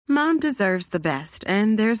Mom deserves the best,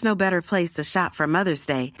 and there's no better place to shop for Mother's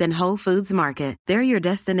Day than Whole Foods Market. They're your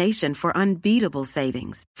destination for unbeatable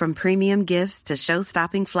savings, from premium gifts to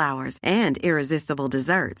show-stopping flowers and irresistible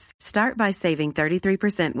desserts. Start by saving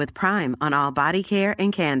 33% with Prime on all body care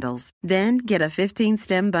and candles. Then get a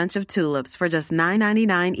 15-stem bunch of tulips for just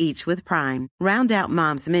 $9.99 each with Prime. Round out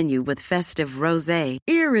Mom's menu with festive rosé,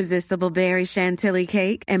 irresistible berry chantilly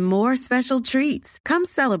cake, and more special treats. Come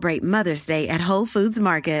celebrate Mother's Day at Whole Foods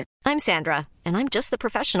Market. I'm Sandra, and I'm just the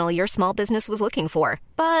professional your small business was looking for.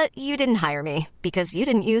 But you didn't hire me because you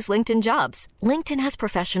didn't use LinkedIn Jobs. LinkedIn has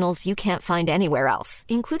professionals you can't find anywhere else,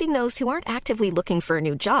 including those who aren't actively looking for a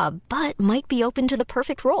new job, but might be open to the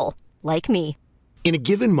perfect role, like me. In a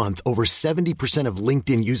given month, over 70% of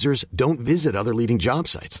LinkedIn users don't visit other leading job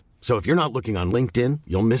sites. So if you're not looking on LinkedIn,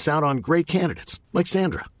 you'll miss out on great candidates like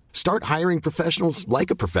Sandra. Start hiring professionals like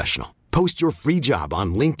a professional. Post your free job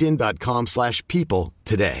on linkedin.com/people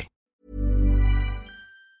today.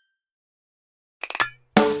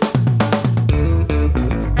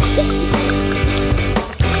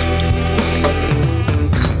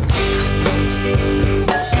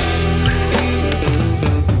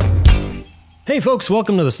 Hey folks,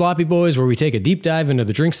 welcome to the Sloppy Boys, where we take a deep dive into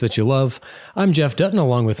the drinks that you love. I'm Jeff Dutton,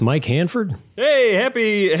 along with Mike Hanford. Hey,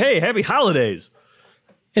 happy holidays.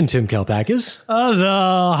 And Tim Kalpakis.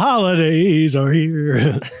 The holidays are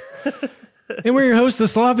here. And we're your hosts, the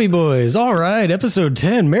Sloppy Boys. All right, episode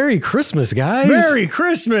 10. Merry Christmas, guys. Merry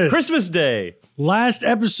Christmas. Christmas Day. Last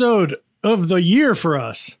episode of the year for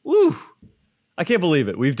us. Woo. I can't believe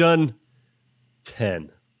it. We've done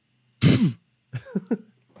 10.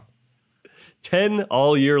 10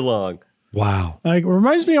 all year long. Wow. Like,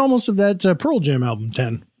 reminds me almost of that Pearl Jam album,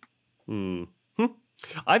 10.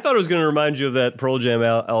 I thought it was going to remind you of that Pearl Jam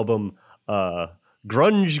album,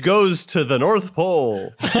 Grunge Goes to the North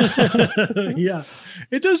Pole. Yeah,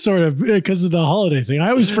 it does sort of, because of the holiday thing. I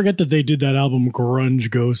always forget that they did that album, Grunge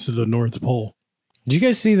Goes to the North Pole. Did you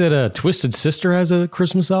guys see that Twisted Sister has a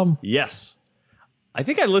Christmas album? Yes. I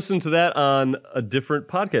think I listened to that on a different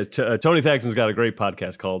podcast. Tony Thackson's got a great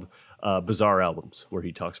podcast called Bizarre Albums, where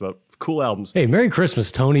he talks about cool albums. Hey, Merry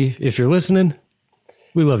Christmas, Tony. If you're listening,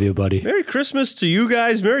 we love you, buddy. Merry Christmas to you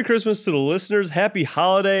guys. Merry Christmas to the listeners. Happy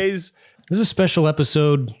holidays. This is a special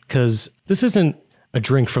episode because this isn't a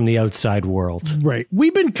drink from the outside world. Right.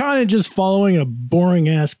 We've been kind of just following a boring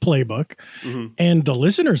ass playbook, and the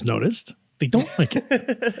listeners noticed. They don't like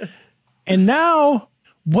it. And now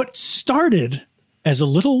what started as a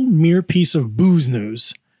little mere piece of booze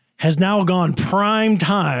news has now gone prime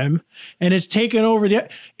time and it's taken over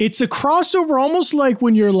it's a crossover, almost like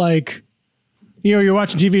when you're like, you know, you're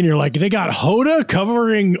watching TV and you're like, they got Hoda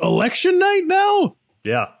covering election night now?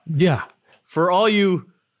 Yeah. Yeah. For all you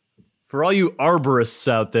arborists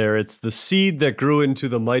out there, it's the seed that grew into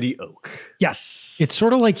the mighty oak. Yes. It's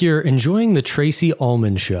sort of like you're enjoying the Tracy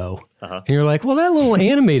Ullman show. And you're like, well, that little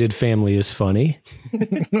animated family is funny.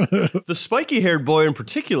 The spiky-haired boy in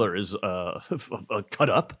particular is cut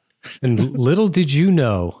up. And little did you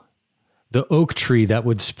know, the oak tree that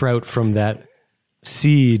would sprout from that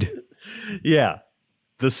seed. Yeah.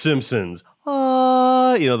 The Simpsons.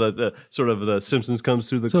 The sort of the Simpsons comes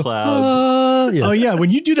through the clouds. Yes. Oh yeah,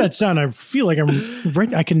 when you do that sound, I feel like I'm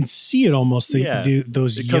right. I can see it almost.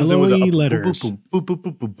 Those It comes in with yellowy a letters. boop, boop, boop,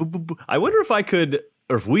 boop, boop, boop, boop, boop. I wonder if I could,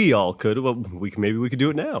 or if we all could. Well, maybe we could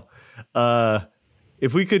do it now.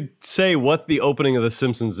 If we could say what the opening of The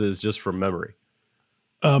Simpsons is, just from memory.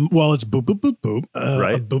 Well, it's boop boop boop boop,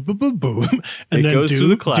 right? Boop boop boop boop, and it then goes through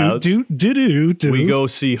the clouds. Do. We go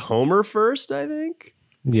see Homer first, I think.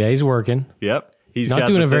 Yeah, he's working. Yep. He's not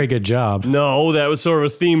doing a very good job. No, that was sort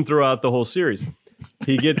of a theme throughout the whole series.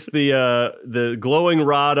 He gets the glowing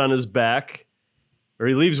rod on his back, or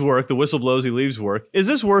he leaves work. The whistle blows. He leaves work. Is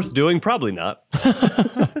this worth doing? Probably not.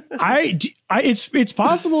 It's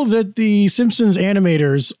possible that the Simpsons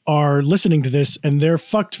animators are listening to this and they're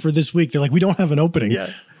fucked for this week. They're like, we don't have an opening.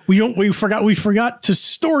 Yeah. We forgot to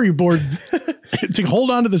storyboard to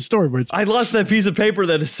hold on to the storyboards. I lost that piece of paper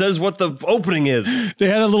that says what the opening is. They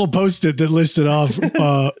had a little post-it that listed off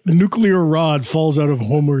nuclear rod falls out of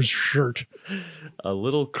Homer's shirt. A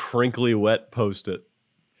little crinkly wet post-it.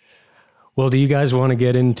 Well, do you guys want to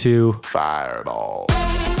get into Fireball?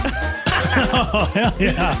 Oh, hell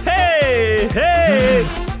yeah. Hey!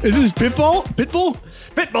 Is this Pitbull? Pitbull?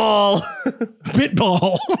 Pitball!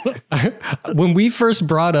 Pitball. When we first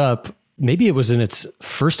brought up, maybe it was in its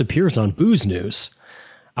first appearance on Booze News,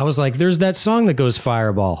 I was like, there's that song that goes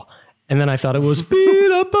Fireball. And then I thought it was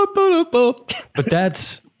beat up, but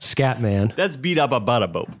that's Scatman. That's beat up a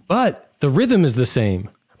bada boop. But the rhythm is the same.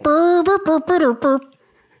 Burr, burr, burr, burr, burr.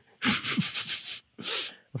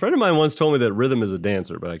 A friend of mine once told me that rhythm is a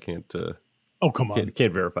dancer, but I can't. Oh, come on.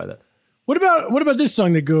 Can't verify that. What about this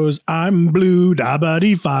song that goes, I'm blue, da ba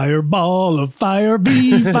dee, fireball of fire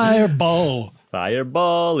bee, fireball.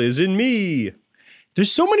 Fireball is in me. There's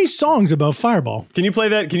so many songs about Fireball. Can you play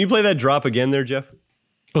that? Can you play that drop again there, Jeff?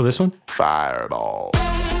 Oh, this one? Fireball.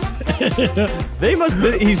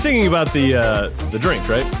 He's singing about the drink,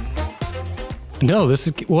 right? No,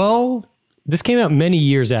 this came out many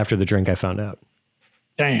years after the drink, I found out.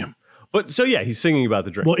 Damn. But so yeah, he's singing about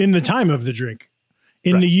the drink. Well, in the time of the drink.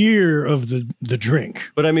 In the year of the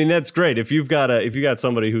drink. But I mean, that's great. If you got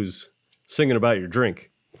somebody who's singing about your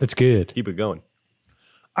drink, that's good. Keep it going.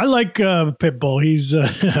 I like Pitbull. He's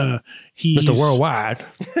Mr. Worldwide.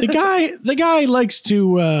 The guy likes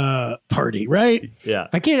to party, right? Yeah.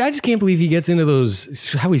 I just can't believe he gets into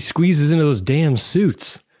how he squeezes into those damn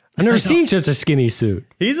suits. I've never seen such a skinny suit.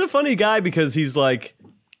 He's a funny guy because he's like,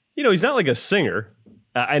 he's not like a singer.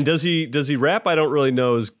 And does he rap? I don't really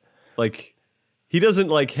know. He doesn't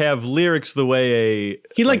like have lyrics the way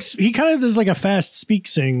he kind of does like a fast speak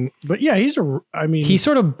sing, but yeah, he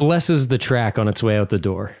sort of blesses the track on its way out the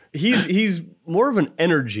door. He's more of an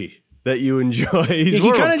energy that you enjoy. He's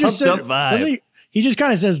more of a pumped up vibe. He just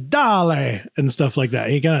kind of says "dale" and stuff like that.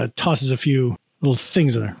 He kind of tosses a few little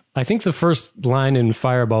things in there. I think the first line in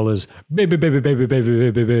Fireball is "Baby, baby, baby,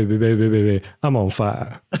 baby, baby, baby, baby, baby, I'm on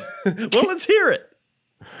fire." Well, let's hear it.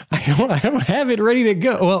 I don't have it ready to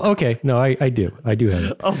go. Well, okay. No, I do. I do have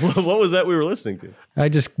it. Oh, what was that we were listening to? I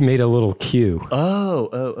just made a little cue.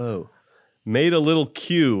 Oh. Made a little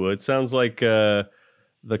cue. It sounds like the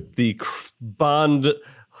Bond.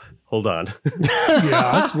 Hold on.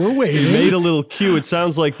 Yes, we're waiting. Made a little cue. It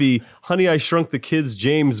sounds like the Honey, I Shrunk the Kids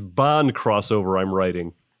James Bond crossover I'm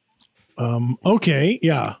writing. Okay.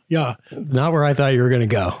 Yeah. Not where I thought you were going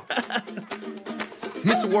to go.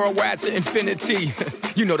 Mr. Worldwide to infinity,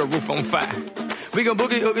 you know the roof on fire. We go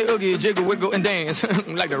boogie, oogie, jiggle, wiggle, and dance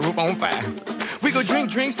like the roof on fire. We go drink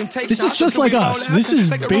drinks and take This is just like us. This is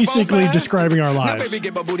basically describing our lives. Now, baby,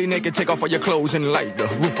 get my booty naked, take off all your clothes and light the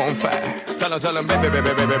roof on fire. Tell them, baby, baby,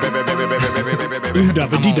 baby, baby, baby, baby, baby,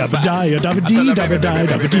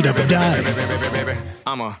 baby, baby,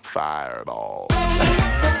 I'm a fireball.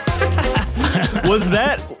 Was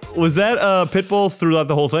that Pitbull throughout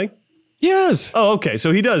the whole thing? Yes. Oh, okay.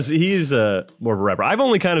 So he's more of a rapper. I've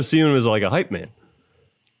only kind of seen him as like a hype man.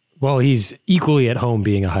 Well, he's equally at home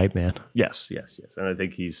being a hype man. Yes. And I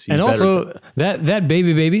think he's and better. Also that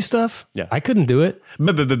baby stuff. Yeah. I couldn't do it.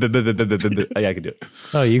 Yeah, I could do it.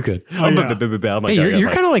 Oh, you could. Oh, yeah. Hey,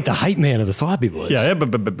 you're kind of like the hype man of the Sloppy Boys. Yeah.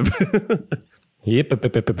 Yep.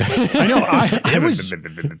 I know. I was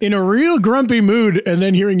in a real grumpy mood, and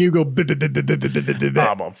then hearing you go,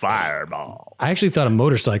 I'm a fireball. I actually thought a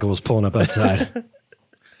motorcycle was pulling up outside.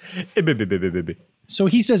 So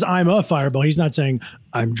he says, I'm a fireball. He's not saying,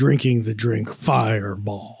 I'm drinking the drink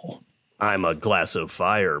Fireball. I'm a glass of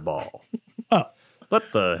Fireball. Oh.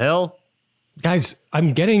 What the hell? Guys, I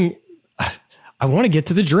want to get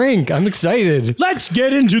to the drink. I'm excited. Let's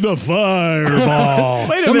get into the Fireball.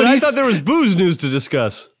 Wait a minute. I thought there was booze news to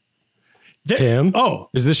discuss. Tim? Oh.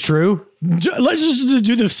 Is this true? Let's just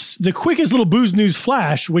do the quickest little booze news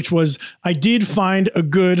flash, which was I did find a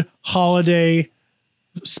good holiday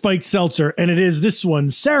spiked seltzer, and it is this one.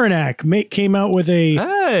 Saranac came out with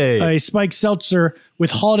a spiked seltzer with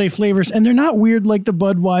holiday flavors, and they're not weird like the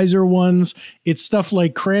Budweiser ones. It's stuff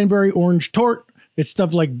like cranberry orange tart. It's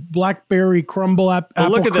stuff like blackberry crumble apple.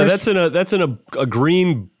 Look at crisp. that. That's in a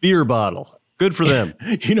green beer bottle. Good for them.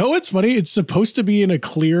 You know what's funny? It's supposed to be in a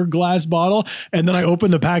clear glass bottle. And then I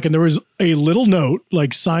opened the pack and there was a little note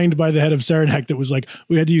like signed by the head of Saranac that was like,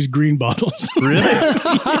 we had to use green bottles. Really?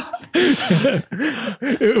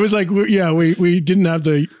 It was like, we didn't have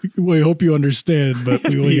we hope you understand, but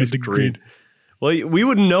we only had the green. Well, we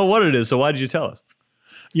wouldn't know what it is. So why did you tell us?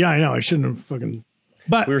 Yeah, I know. I shouldn't have fucking...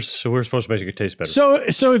 But we're supposed to make it taste better.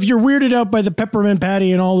 So if you're weirded out by the peppermint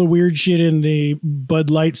patty and all the weird shit in the Bud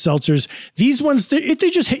Light seltzers, these ones they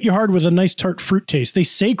just hit you hard with a nice tart fruit taste. They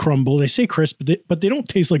say crumble, they say crisp, but they don't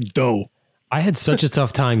taste like dough. I had such a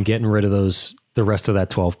tough time getting rid of the rest of that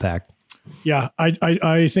 12 pack. Yeah,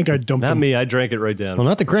 I think I dumped them. Not me. I drank it right down. Well,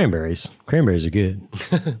 not the cranberries. Cranberries are good.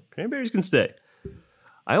 Cranberries can stay.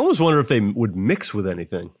 I almost wonder if they would mix with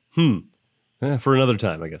anything. For another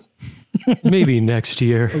time, I guess. Maybe next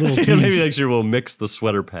year. Maybe next year we'll mix the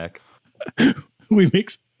sweater pack. we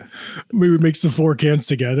mix the 4 cans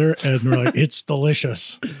together and we're like, it's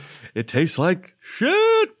delicious. It tastes like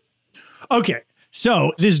shit. Okay,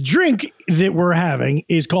 so this drink that we're having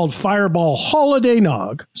is called Fireball Holiday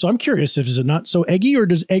Nog. So I'm curious, if is it not so eggy or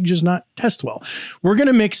does egg just not test well? We're going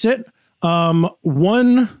to mix it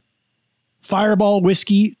 1 Fireball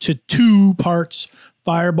whiskey to 2 parts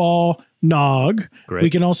Fireball Nog. Great. We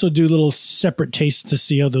can also do little separate tastes to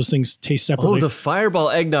see how those things taste separately. Oh, the Fireball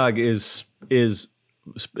eggnog is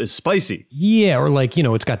spicy. Yeah, or like,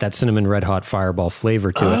 it's got that cinnamon red hot Fireball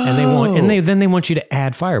flavor to it, and they want you to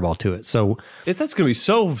add Fireball to it. So That's going to be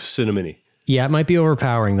so cinnamony. yeah, it might be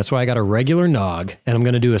overpowering. That's why I got a regular Nog, and I'm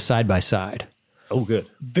going to do a side by side. Oh, good.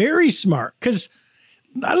 Very smart, because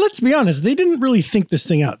let's be honest, they didn't really think this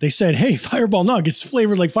thing out. They said, hey, Fireball Nog, it's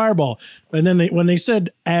flavored like Fireball. And then when they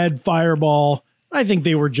said add Fireball, I think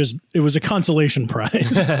it was a consolation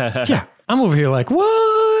prize. Yeah, I'm over here like,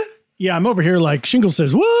 what? Yeah, I'm over here like Shingle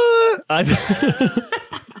says, what? I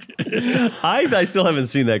still haven't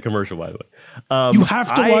seen that commercial, by the way. You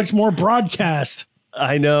have to watch more broadcast.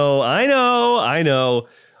 I know. I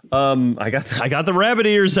got the rabbit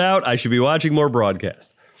ears out. I should be watching more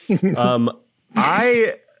broadcast.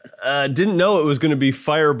 I didn't know it was going to be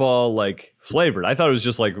Fireball like flavored. I thought it was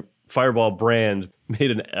just like Fireball brand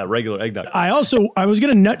made a regular eggnog. I was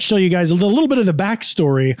going to nutshell you guys a little bit of the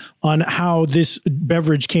backstory on how this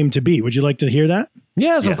beverage came to be. Would you like to hear that?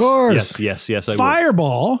 Yes, of course. Yes. I would.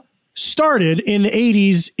 Fireball started in the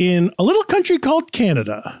 80s in a little country called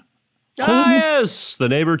Canada. Yes, the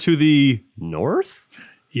neighbor to the north.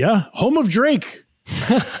 Yeah, home of Drake.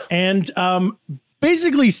 And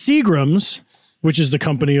basically Seagram's, which is the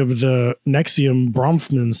company of the Nexium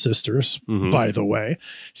Bronfman sisters, by the way.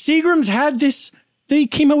 Seagram's had this, they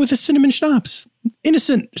came out with a cinnamon schnapps.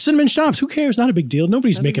 Innocent cinnamon schnapps. Who cares? Not a big deal.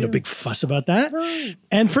 Nobody's making a big fuss about that. Right.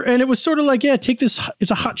 And it was sort of like, yeah, take this.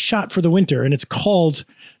 It's a hot shot for the winter. And it's called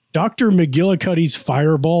Dr. McGillicuddy's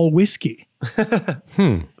Fireball Whiskey.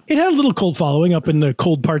 It had a little cult following up in the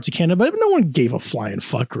cold parts of Canada, but no one gave a flying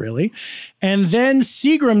fuck, really. And then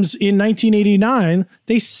Seagram's in 1989,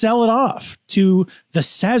 they sell it off to the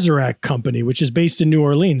Sazerac Company, which is based in New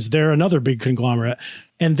Orleans. They're another big conglomerate.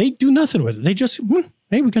 And they do nothing with it. They just,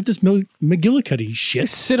 hey, we got this McGillicuddy shit. They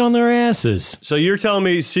sit on their asses. So you're telling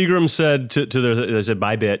me Seagram said to they said,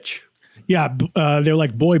 bye, bitch. Yeah, they're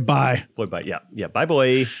like, boy, bye. Boy, bye. Yeah, bye,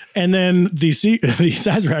 boy. And then the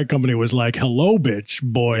Sazerac Company was like, hello, bitch,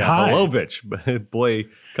 boy, hi. Hello, bitch. Boy,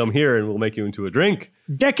 come here and we'll make you into a drink.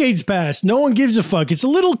 Decades pass. No one gives a fuck. It's a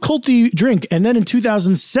little culty drink. And then in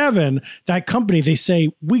 2007, that company, they say,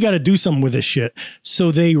 we got to do something with this shit.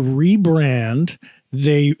 So they rebrand.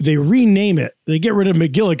 They rename it. They get rid of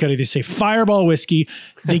McGillicuddy. They say Fireball Whiskey.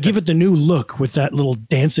 They give it the new look with that little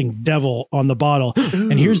dancing devil on the bottle.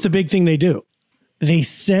 And here's the big thing they do. They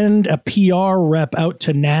send a PR rep out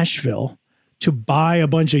to Nashville to buy a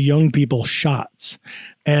bunch of young people shots.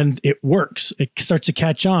 And it works. It starts to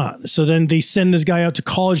catch on. So then they send this guy out to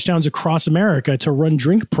college towns across America to run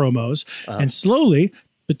drink promos. And slowly,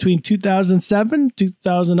 between 2007,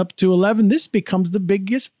 2000 up to 11, this becomes the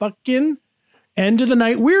biggest fucking end of the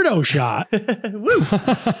night weirdo shot.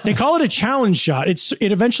 They call it a challenge shot. It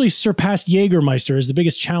eventually surpassed Jägermeister as the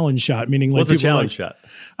biggest challenge shot, meaning like what's a challenge shot?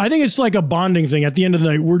 I think it's like a bonding thing. At the end of the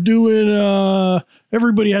night, we're doing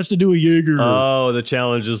everybody has to do a Jaeger. Oh, the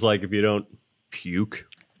challenge is like if you don't puke.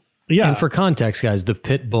 Yeah. And for context, guys, the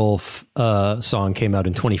Pitbull song came out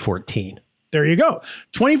in 2014. There you go.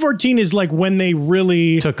 2014 is like when they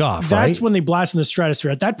really took off. That's right? when they blasted the stratosphere.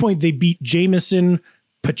 At that point, they beat Jameson,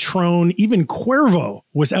 Patron, even Cuervo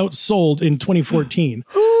was outsold in 2014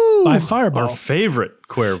 by Fireball. Our favorite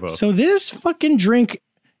Cuervo. So this fucking drink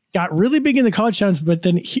got really big in the college towns, but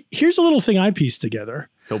then here's a little thing I pieced together.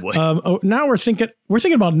 Oh boy. Now we're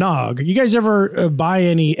thinking about nog. You guys ever buy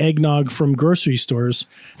any eggnog from grocery stores?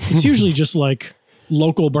 It's usually just like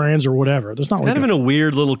local brands or whatever. There's not it's like kind of in a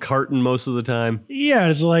weird little carton most of the time. Yeah,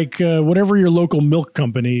 it's like whatever your local milk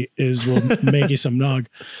company is will make you some nog.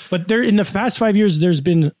 But there, in the past 5 years, there's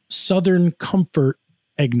been Southern Comfort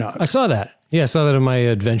eggnog. I saw that. Yeah, I saw that in my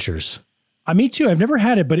adventures. Me too. I've never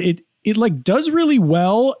had it, but it like does really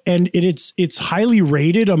well, and it's highly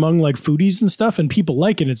rated among like foodies and stuff, and people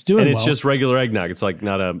like it. It's doing and it's well. just regular eggnog. It's like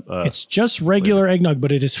not a. It's just regular eggnog,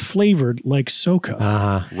 but it is flavored like Soca.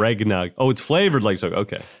 Regnog. Oh, it's flavored like Soca.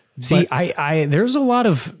 Okay. See, I there's a lot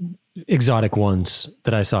of exotic ones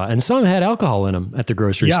that I saw, and some had alcohol in them at the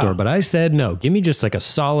grocery store. But I said no. Give me just like a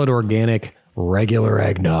solid organic regular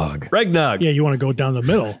eggnog. Regnog. Yeah, you want to go down the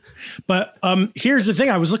middle. But here's the thing.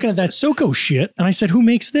 I was looking at that Soco shit, and I said, who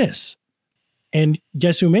makes this? And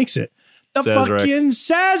guess who makes it? The Sazerac. fucking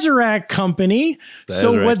Sazerac Company.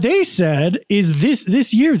 So Sazerac. what they said is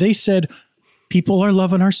this year, they said, people are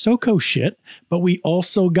loving our Soco shit, but we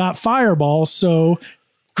also got Fireball. So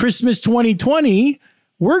Christmas 2020,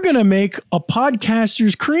 we're going to make a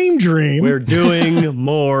podcaster's cream dream. We're doing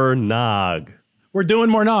more nog. we're doing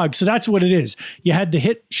more Nog. So that's what it is. You had the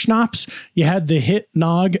hit Schnapps, you had the hit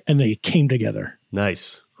Nog, and they came together.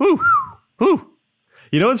 Nice. Whew. Whew.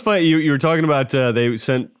 You know what's funny? You were talking about they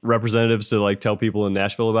sent representatives to like tell people in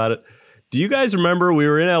Nashville about it. Do you guys remember we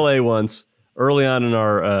were in LA once early on in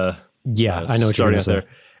our I know what you're going to say.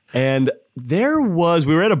 And we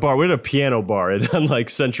were at a bar, we were at a piano bar on like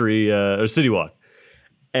Century or City Walk.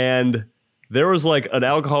 And there was like an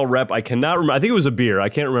alcohol rep. I cannot remember. I think it was a beer. I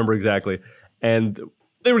can't remember exactly. And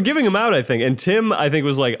they were giving them out, I think. And Tim, I think,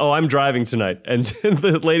 was like, "Oh, I'm driving tonight." And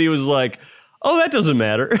the lady was like, "Oh, that doesn't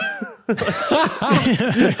matter.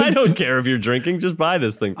 I don't care if you're drinking. Just buy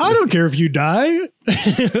this thing. I don't care if you die."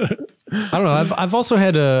 I don't know. I've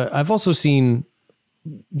also seen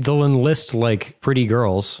they'll enlist like pretty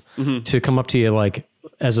girls to come up to you like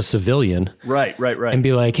as a civilian. Right. And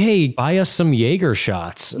be like, "Hey, buy us some Jaeger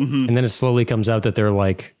shots." And then it slowly comes out that they're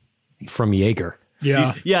like from Jaeger.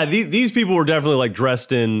 Yeah. These people were definitely like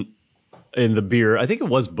dressed in the beer. I think it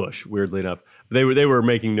was Busch, weirdly enough. They were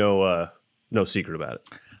making no secret about it.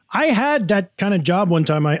 I had that kind of job one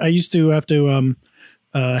time. I used to have to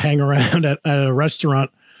hang around at a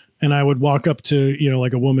restaurant, and I would walk up to,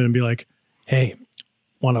 like a woman and be like, "Hey,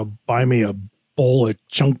 want to buy me a bowl of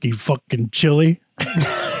chunky fucking chili?"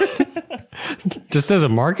 Just as a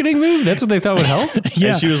marketing move? That's what they thought would help? Yeah.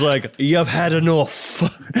 And she was like, "You've had enough."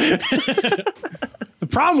 The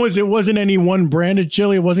problem was it wasn't any one brand of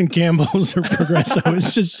chili. It wasn't Campbell's or Progresso. It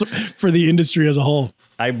was just for the industry as a whole.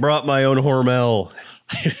 I brought my own Hormel.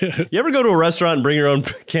 You ever go to a restaurant and bring your own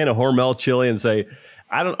can of Hormel chili and say,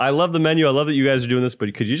 I love the menu. I love that you guys are doing this,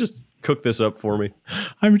 but could you just cook this up for me?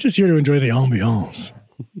 I'm just here to enjoy the ambiance.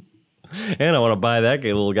 And I want to buy that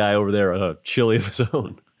little guy over there a chili of his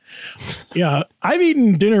own. Yeah, I've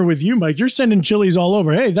eaten dinner with you, Mike. You're sending chilies all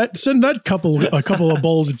over. Hey, send that a couple of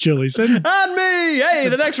bowls of chili. Send on me. Hey,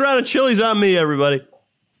 the next round of chili's on me, everybody.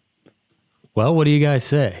 Well, what do you guys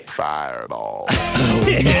say? Fireball.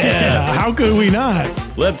 Yeah, how could we not?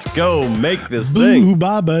 Let's go make this Boo thing.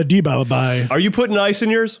 baba dee baba bye. Are you putting ice in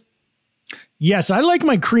yours? Yes, I like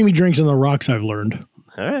my creamy drinks on the rocks, I've learned.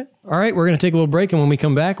 All right, we're going to take a little break, and when we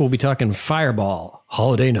come back, we'll be talking Fireball,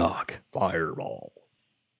 Holiday Nog. Fireball.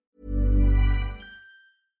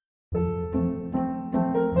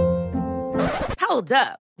 Hold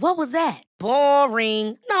up. What was that?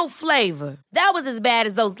 Boring. No flavor. That was as bad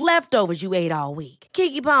as those leftovers you ate all week.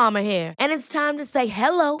 Keke Palmer here, and it's time to say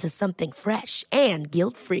hello to something fresh and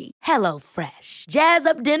guilt-free. Hello Fresh. Jazz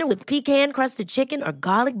up dinner with pecan-crusted chicken or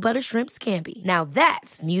garlic butter shrimp scampi. Now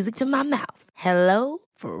that's music to my mouth. Hello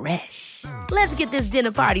Fresh. Let's get this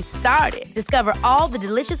dinner party started. Discover all the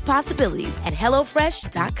delicious possibilities at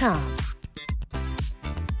hellofresh.com.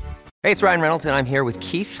 Hey, it's Ryan Reynolds, and I'm here with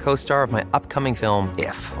Keith, co-star of my upcoming film,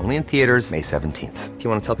 If, only in theaters May 17th. Do you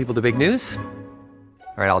want to tell people the big news?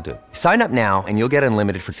 All right, I'll do it. Sign up now and you'll get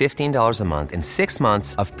unlimited for $15 a month and 6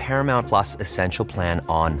 months of Paramount Plus Essential Plan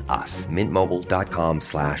on us.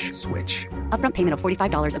 MintMobile.com/switch. Upfront payment of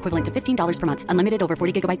 $45 equivalent to $15 per month. Unlimited over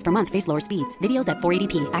 40 gigabytes per month. Face lower speeds. Videos at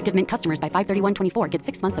 480p. Active Mint customers by 531.24 get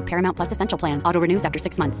 6 months of Paramount Plus Essential Plan. Auto renews after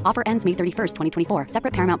 6 months. Offer ends May 31st, 2024.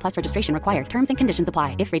 Separate Paramount Plus registration required. Terms and conditions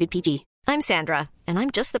apply if rated PG. I'm Sandra, and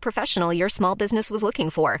I'm just the professional your small business was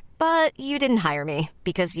looking for. But you didn't hire me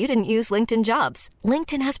because you didn't use LinkedIn Jobs.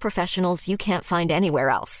 LinkedIn has professionals you can't find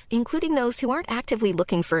anywhere else, including those who aren't actively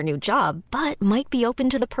looking for a new job, but might be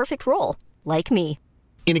open to the perfect role, like me.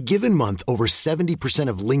 In a given month, over 70%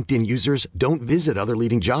 of LinkedIn users don't visit other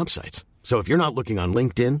leading job sites. So if you're not looking on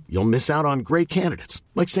LinkedIn, you'll miss out on great candidates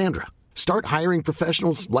like Sandra. Start hiring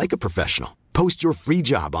professionals like a professional. Post your free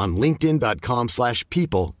job on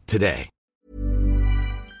linkedin.com/people today.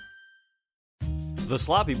 The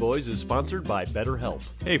Sloppy Boys is sponsored by BetterHelp.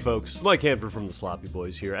 Hey folks, Mike Hanford from the Sloppy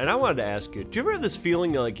Boys here, and I wanted to ask you, do you ever have this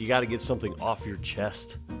feeling like you got to get something off your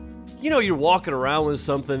chest? You know, you're walking around with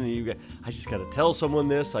something and I just got to tell someone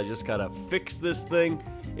this, I just got to fix this thing.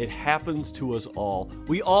 It happens to us all.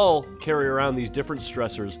 We all carry around these different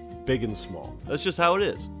stressors, big and small. That's just how it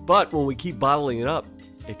is. But when we keep bottling it up,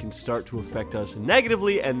 it can start to affect us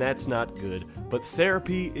negatively, and that's not good. But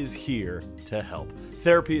therapy is here to help.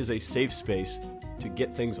 Therapy is a safe space to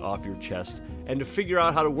get things off your chest and to figure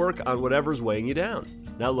out how to work on whatever's weighing you down.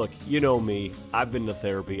 Now look, you know me, I've been to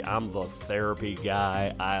therapy, I'm the therapy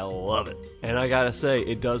guy, I love it. And I gotta say,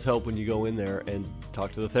 it does help when you go in there and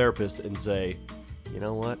talk to the therapist and say, you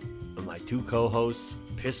know what, my two co-hosts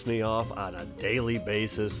piss me off on a daily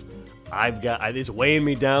basis, it's weighing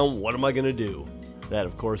me down, what am I gonna do? That,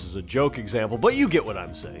 of course, is a joke example, but you get what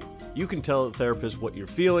I'm saying. You can tell a therapist what you're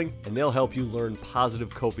feeling, and they'll help you learn positive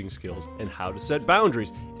coping skills and how to set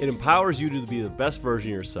boundaries. It empowers you to be the best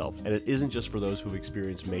version of yourself, and it isn't just for those who've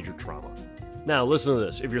experienced major trauma. Now, listen to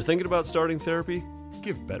this. If you're thinking about starting therapy,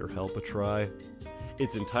 give BetterHelp a try.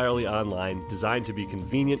 It's entirely online, designed to be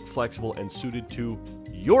convenient, flexible, and suited to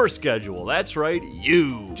your schedule. That's right,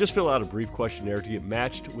 you. Just fill out a brief questionnaire to get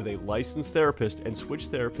matched with a licensed therapist and switch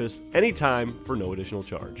therapists anytime for no additional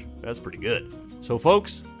charge. That's pretty good. So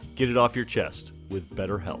folks, get it off your chest with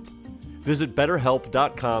BetterHelp. Visit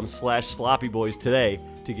betterhelp.com/sloppyboys today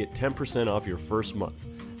to get 10% off your first month.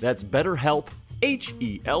 That's BetterHelp,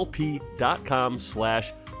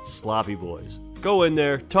 HELP.com/sloppyboys. Go in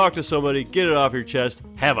there, talk to somebody, get it off your chest,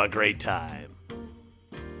 have a great time.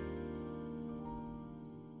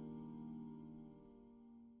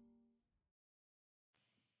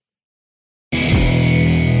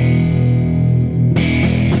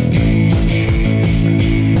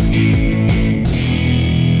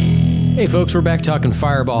 Hey folks, we're back talking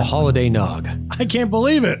Fireball Holiday Nog. I can't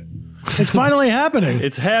believe it. It's finally happening.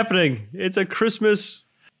 It's happening. It's a Christmas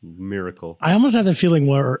miracle. I almost have the feeling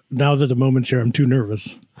where now that the moment's here, I'm too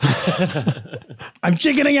nervous. I'm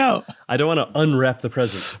chickening out. I don't want to unwrap the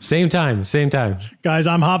present. Same time. Guys,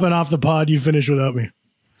 I'm hopping off the pod. You finish without me.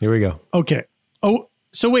 Here we go. Okay. Oh,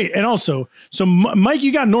 so wait. And also, Mike,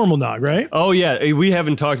 you got normal nog, right? Oh, yeah. We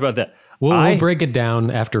haven't talked about that. We'll break it down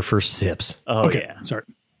after first sips. Oh, okay. Yeah. Sorry.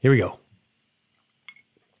 Here we go.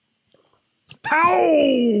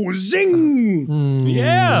 Pow! Zing!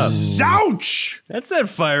 Yeah. Zouch! That's that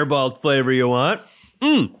Fireball flavor you want.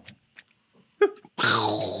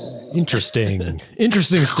 Interesting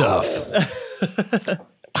stuff.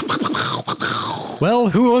 Well,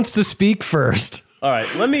 who wants to speak first? All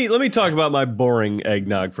right, let me talk about my boring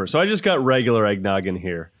eggnog first. So I just got regular eggnog in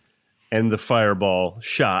here and the Fireball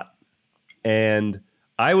shot. And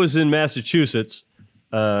I was in Massachusetts,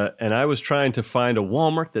 and I was trying to find a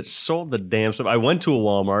Walmart that sold the damn stuff. I went to a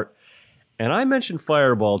Walmart, and I mentioned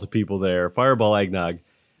Fireball to people there, Fireball eggnog,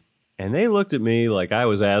 and they looked at me like I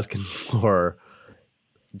was asking for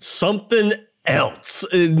something else.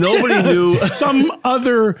 Nobody knew. Some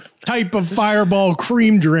other type of Fireball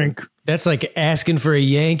cream drink. That's like asking for a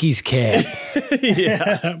Yankees cap.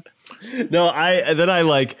 Yeah. No, I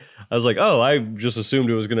was like, oh, I just assumed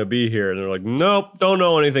it was going to be here. And they're like, nope, don't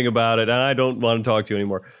know anything about it. And I don't want to talk to you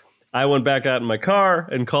anymore. I went back out in my car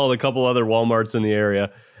and called a couple other Walmarts in the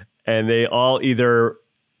area. And they all either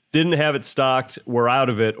didn't have it stocked, were out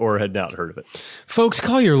of it, or had not heard of it. Folks,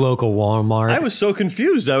 call your local Walmart. I was so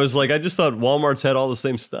confused. I was like, I just thought Walmarts had all the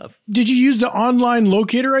same stuff. Did you use the online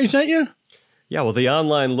locator I sent you? Yeah, well, the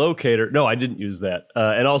online locator. No, I didn't use that.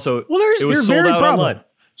 And also, it was sold very out problem. online.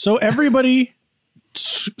 So everybody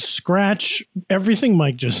scratch everything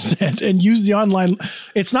Mike just said and use the online.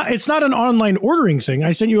 It's not an online ordering thing.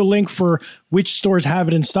 I sent you a link for which stores have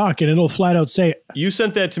it in stock, and it'll flat out say. You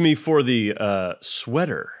sent that to me for the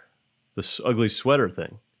sweater, the ugly sweater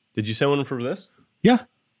thing. Did you send one for this? Yeah.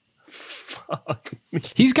 Fuck.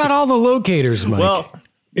 He's got all the locators, Mike. Well,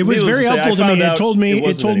 it was very helpful to me. It told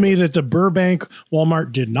me that the Burbank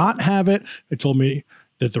Walmart did not have it. It told me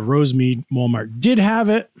that the Rosemead Walmart did have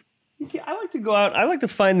it. You see, I like to go out. I like to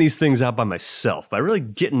find these things out by myself, by really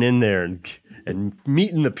getting in there and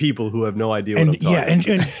meeting the people who have no idea what I'm talking about.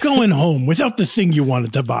 And going home without the thing you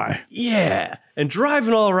wanted to buy. Yeah, and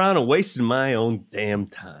driving all around and wasting my own damn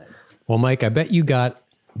time. Well, Mike, I bet you got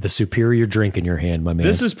the superior drink in your hand, my man.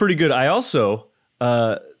 This is pretty good. I also,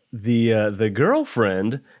 the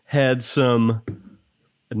girlfriend had some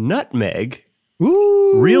nutmeg,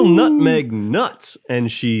 real nutmeg nuts,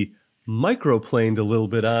 and she microplaned a little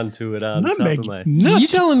bit onto it on nutmeg top of my nuts. You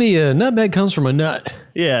telling me a nutmeg comes from a nut?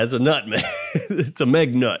 Yeah, it's a nutmeg. It's a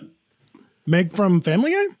Meg nut. Meg from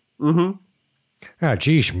Family Guy? Mm-hmm. Ah,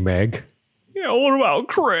 geez, Meg. Yeah, what about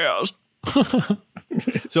Chris?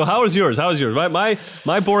 So how was yours? My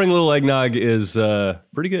boring little eggnog is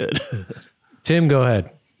pretty good. Tim, go ahead.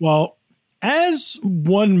 Well, as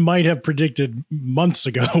one might have predicted months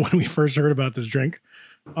ago when we first heard about this drink,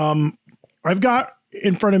 I've got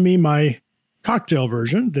in front of me my cocktail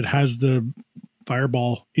version that has the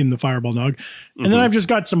Fireball in the Fireball Nog. And then I've just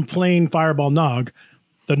got some plain Fireball Nog.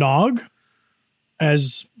 The Nog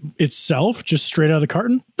as itself, just straight out of the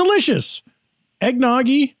carton, delicious.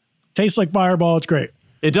 Eggnoggy, tastes like Fireball. It's great.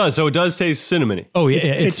 It does. So it does taste cinnamony. Oh, yeah.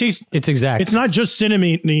 It's exact. It's not just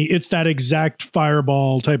cinnamony. It's that exact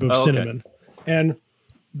Fireball type of cinnamon. And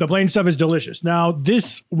the plain stuff is delicious. Now,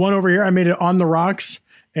 this one over here, I made it on the rocks.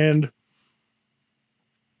 And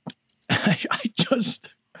I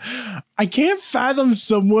I can't fathom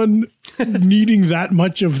someone needing that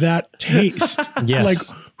much of that taste. Yes. Like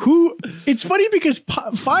it's funny because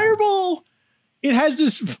Fireball, it has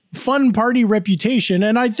this fun party reputation.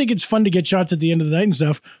 And I think it's fun to get shots at the end of the night and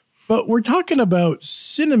stuff. But we're talking about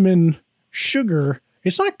cinnamon sugar.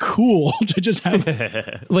 It's not cool to just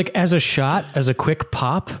have. Like as a shot, as a quick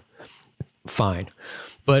pop, fine.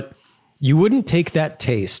 But you wouldn't take that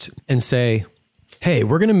taste and say, hey,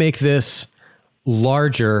 we're going to make this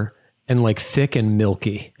larger and like thick and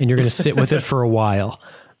milky, and you're going to sit with it for a while.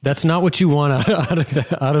 That's not what you want out of the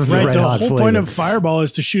Right, Red the Hot whole flavor. point of Fireball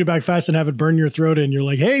is to shoot it back fast and have it burn your throat, and you're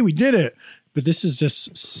like, hey, we did it. But this is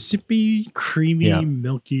just sippy, creamy,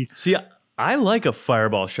 milky. See, I like a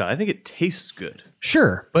Fireball shot. I think it tastes good.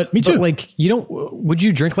 Sure, but Me too. But like, you don't. Would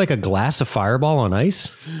you drink like a glass of Fireball on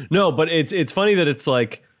ice? No, but it's funny that it's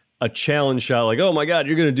like a challenge shot. Like, oh my God,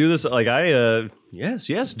 you're going to do this? Like,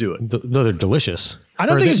 yes, do it. No, they're delicious. I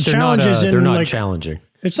don't Or think it's they're not, challenges in they're not like challenging.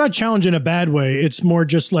 It's not challenge in a bad way. It's more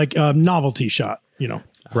just like a novelty shot, you know.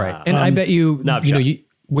 Right. And I bet you not know, shot.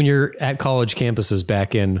 when you're at college campuses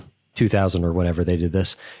back in 2000 or whenever they did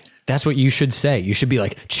this, that's what you should say. You should be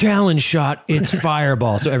like, challenge shot, it's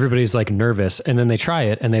Fireball. So everybody's like nervous, and then they try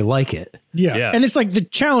it and they like it. Yeah. And it's like the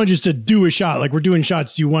challenge is to do a shot. Like we're doing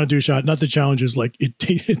shots. Do you want to do a shot? Not the challenge is like it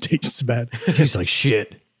tastes bad. It tastes like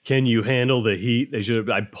shit. Can you handle the heat? They should have.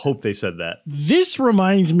 I hope they said that. This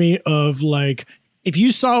reminds me of like if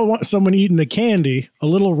you saw someone eating the candy, a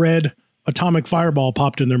little red atomic fireball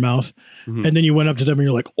popped in their mouth, and then you went up to them and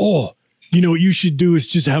you're like, oh, you know what you should do is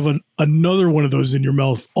just have another one of those in your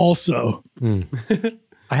mouth also.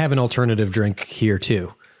 I have an alternative drink here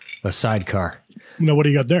too, a sidecar. You know, what do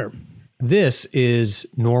you got there? This is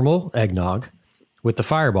normal eggnog with the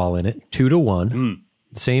Fireball in it, 2-to-1,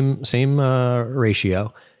 same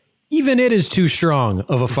ratio. Even it is too strong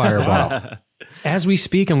of a Fireball. As we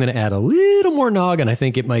speak, I'm going to add a little more nog, and I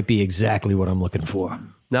think it might be exactly what I'm looking for.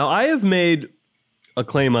 Now, I have made a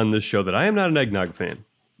claim on this show that I am not an eggnog fan.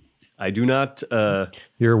 I do not.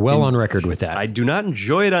 You're well on record with that. I do not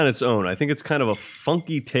enjoy it on its own. I think it's kind of a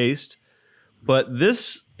funky taste, but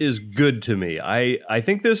this is good to me. I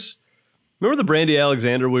think this. Remember the Brandy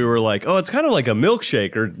Alexander? We were like, oh, it's kind of like a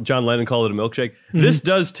milkshake, or John Lennon called it a milkshake. This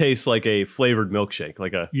does taste like a flavored milkshake,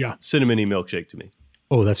 like a cinnamony milkshake to me.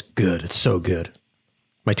 Oh, that's good. It's so good.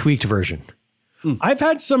 My tweaked version. I've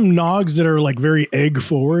had some nogs that are like very egg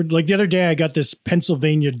forward. Like the other day, I got this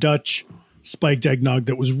Pennsylvania Dutch spiked eggnog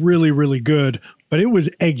that was really, really good, but it was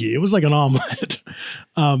eggy. It was like an omelet.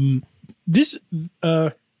 I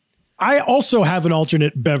also have an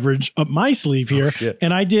alternate beverage up my sleeve here.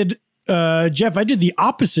 And I did, Jeff, I did the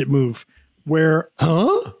opposite move where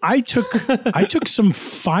I took some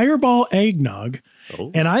Fireball eggnog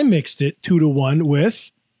and I mixed it 2-to-1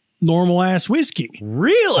 with normal ass whiskey.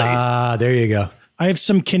 Really? There you go. I have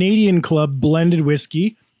some Canadian Club blended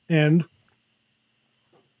whiskey, and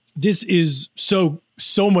this is so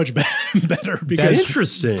much better because That's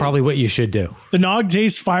interesting. Probably what you should do. The nog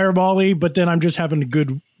tastes fireball-y, but then I'm just having a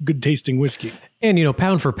good tasting whiskey. And you know,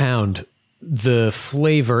 pound for pound, the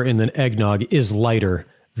flavor in the eggnog is lighter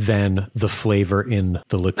than the flavor in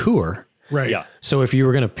the liqueur. Right. Yeah. So if you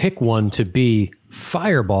were going to pick one to be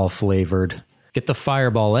Fireball flavored, get the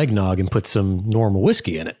Fireball eggnog and put some normal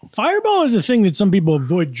whiskey in it. Fireball is a thing that some people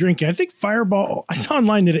avoid drinking. I think Fireball, I saw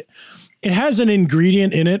online that it has an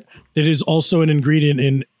ingredient in it that is also an ingredient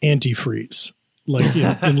in antifreeze, like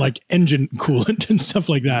in like engine coolant and stuff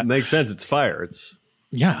like that. Makes sense. It's fire.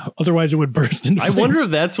 Yeah. Otherwise, it would burst into flames. I wonder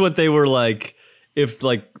if that's what they were like. If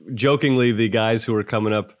like jokingly, the guys who were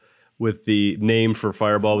coming up with the name for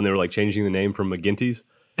Fireball when they were like changing the name from McGinty's,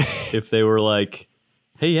 if they were like,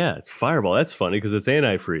 hey, yeah, it's Fireball. That's funny because it's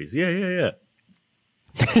antifreeze. Yeah.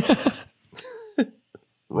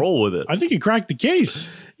 Roll with it. I think you cracked the case.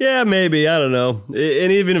 Yeah, maybe. I don't know.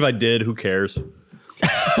 And even if I did, who cares?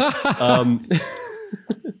 I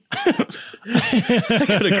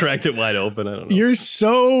could have cracked it wide open. I don't know. You're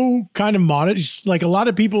so kind of modest. Like a lot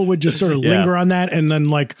of people would just sort of linger on that and then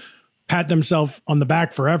like pat themselves on the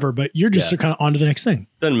back forever. But you're just kind of on to the next thing.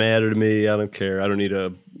 Doesn't matter to me. I don't care. I don't need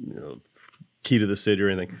a key to the city or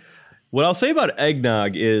anything. What I'll say about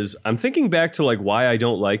eggnog is I'm thinking back to like why I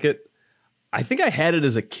don't like it. I think I had it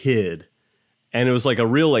as a kid and it was like a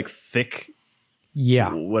real like thick,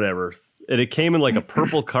 whatever. And it came in like a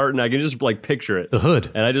purple carton. I can just like picture it. The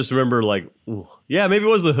hood. And I just remember like, ooh, yeah, maybe it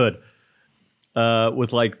was the hood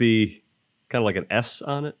with like the kind of like an S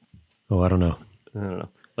on it. Oh, I don't know.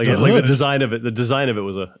 Like the design of it. The design of it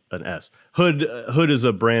was an S. Hood is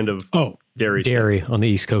a brand of dairy on the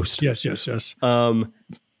East Coast. Yes.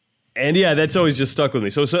 And yeah, that's always just stuck with me.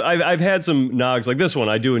 So I've had some Nogs like this one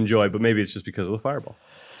I do enjoy, but maybe it's just because of the Fireball.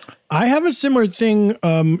 I have a similar thing.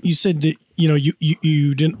 You said that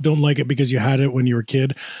you don't like it because you had it when you were a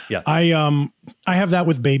kid. Yeah. I have that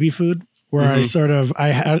with baby food where I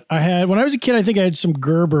had when I was a kid. I think I had some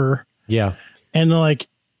Gerber. Yeah. And like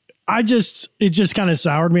it just kind of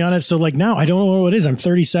soured me on it. So like now I don't know what it is. I'm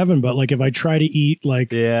 37, but like if I try to eat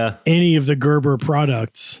like any of the Gerber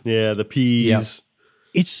products, the peas,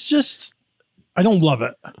 it's just I don't love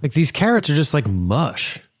it. Like these carrots are just like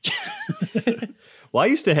mush. Well, I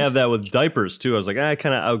used to have that with diapers too. I was like, I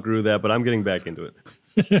kind of outgrew that, but I'm getting back into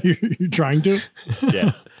it. You're trying to?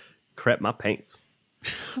 Yeah. Crap my pants.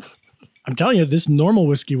 I'm telling you, this normal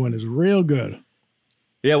whiskey one is real good.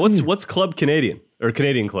 Yeah, what's Club Canadian or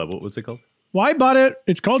Canadian Club? What's it called? Well, I bought it.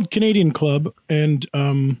 It's called Canadian Club, and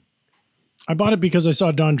I bought it because I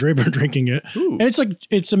saw Don Draper drinking it. Ooh. And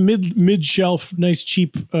it's a mid shelf, nice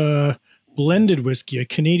cheap blended whiskey, a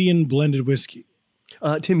Canadian blended whiskey.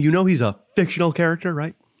 Tim, he's a fictional character,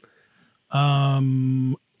 right?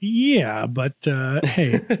 Yeah, but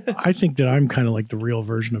hey, I think that I'm kind of like the real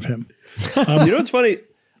version of him. You know what's funny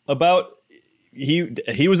about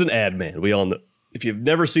he was an ad man. We all know. If you've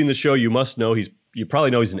never seen the show, you must know you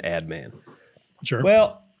probably know he's an ad man. Sure.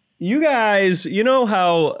 Well, you guys, you know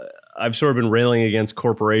how I've sort of been railing against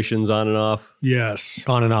corporations on and off? Yes.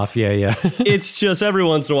 On and off, yeah. It's just every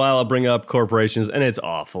once in a while I'll bring up corporations, and it's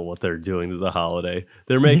awful what they're doing to the holiday.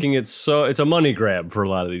 They're making it so it's a money grab for a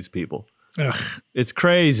lot of these people. Ugh. It's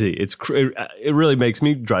crazy. It really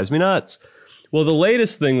drives me nuts. Well, the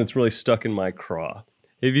latest thing that's really stuck in my craw.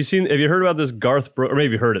 Have you heard about this Garth Brooks, or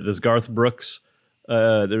maybe you heard it, this Garth Brooks?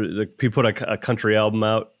 He put a country album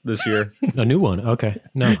out this year. A new one. Okay.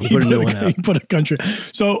 No, he put a new one out. He put a country.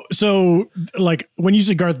 So like when you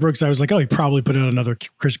said Garth Brooks, I was like, oh, he probably put out another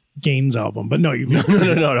Chris Gaines album. But no,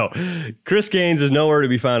 no. Chris Gaines is nowhere to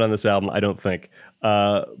be found on this album, I don't think.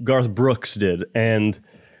 Garth Brooks did. And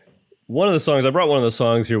I brought one of the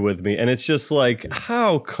songs here with me, and it's just like,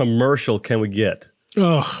 how commercial can we get?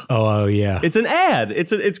 Ugh. Oh yeah. It's an ad.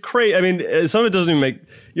 It's crazy. I mean, some of it doesn't even make.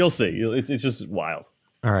 You'll see. It's just wild.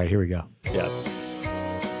 All right, here we go. Yeah.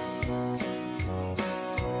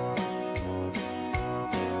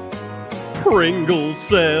 Pringles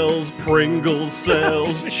sells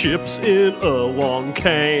chips in a long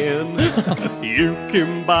can. You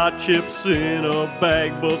can buy chips in a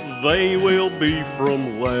bag, but they will be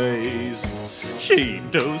from Lay's.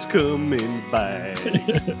 Cheetos come in bags.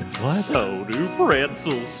 What? So do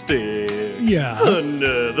pretzel sticks. Yeah.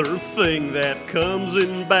 Another thing that comes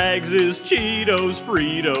in bags is Cheetos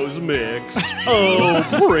Fritos mix. Oh,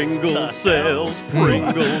 Pringles sells.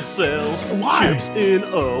 Why? Chips in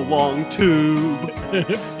a long tube.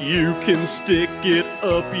 You can stick it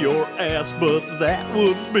up your ass, but that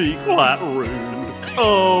would be quite rude.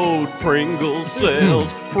 Oh, Pringles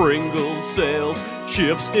sells.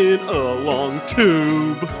 Chips in a long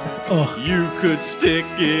tube. Ugh. You could stick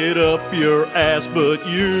it up your ass, but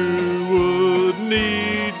you would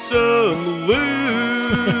need some lube.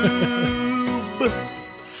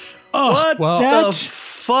 Oh, what the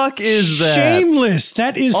fuck is that? Shameless.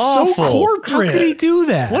 That is awful. So corporate. How could he do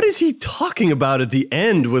that? What is he talking about at the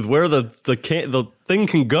end with where the thing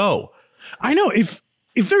can go? I know. If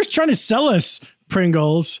they're trying to sell us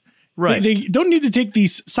Pringles, right? They don't need to take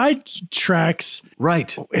these side tracks,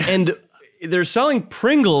 right? And they're selling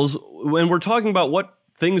Pringles when we're talking about what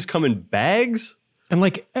things come in bags. And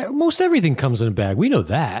like most everything comes in a bag. We know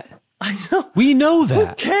that. I know. We know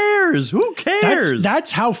that. Who cares?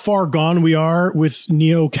 That's how far gone we are with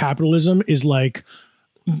neo-capitalism is like,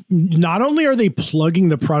 not only are they plugging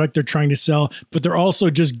the product they're trying to sell, but they're also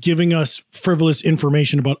just giving us frivolous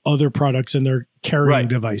information about other products and their carrying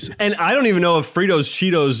devices. And I don't even know if Fritos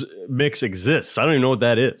Cheetos mix exists. I don't even know what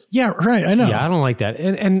that is. Yeah, right. I know. Yeah, I don't like that.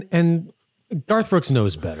 And Garth Brooks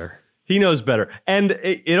knows better. He knows better. And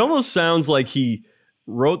it almost sounds like he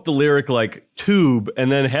wrote the lyric like tube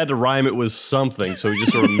and then had to rhyme it with something. So he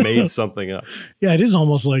just sort of made something up. Yeah, it is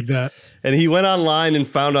almost like that. And he went online and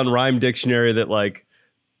found on Rhyme Dictionary that like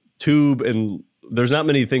tube, and there's not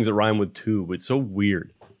many things that rhyme with tube. It's so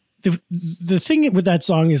weird. The thing with that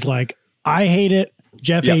song is like, I hate it.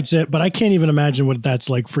 Jeff hates it, but I can't even imagine what that's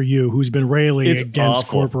like for you, who's been railing against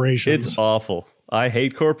corporations. It's awful. I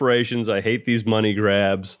hate corporations. I hate these money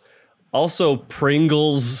grabs. Also,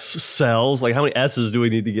 Pringles sells. Like, how many S's do we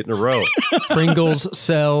need to get in a row? Pringles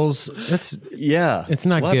sells. It's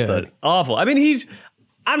not good. Awful. I mean,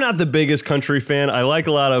 I'm not the biggest country fan. I like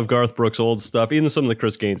a lot of Garth Brooks' old stuff, even some of the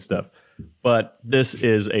Chris Gaines stuff. But this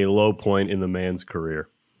is a low point in the man's career.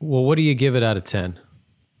 Well, what do you give it out of 10?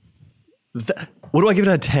 What do I give it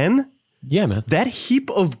out of 10? Yeah, man. That heap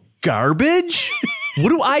of garbage? What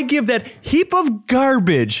do I give that heap of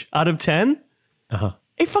garbage out of 10? Uh-huh.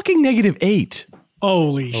 A fucking -8.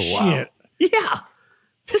 Holy wow. shit. Yeah.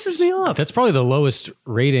 Pisses me off. That's probably the lowest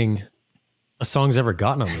rating a song's ever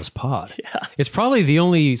gotten on this pod. Yeah. It's probably the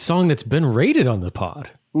only song that's been rated on the pod.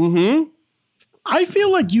 Mm-hmm. I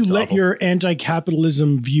feel like you let your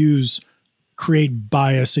anti-capitalism views create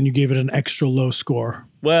bias and you gave it an extra low score.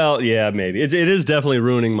 Well, yeah, maybe. It is definitely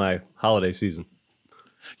ruining my holiday season.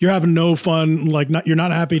 You're having no fun, like you're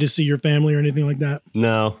not happy to see your family or anything like that?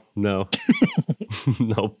 No. Nope.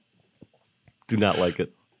 Do not like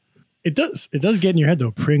it. It does get in your head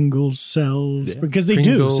though. Pringles sells because they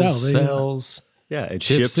Pringles do sells. Yeah, it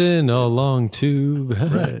chips in a long tube.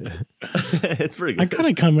 Right. It's pretty good. I'm kind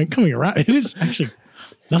of coming around. It is actually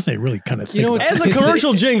nothing I really kind of think about. As a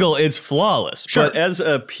commercial jingle, it's flawless. Sure. But as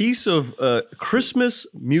a piece of Christmas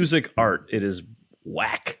music art, it is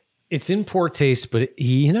whack. It's in poor taste, but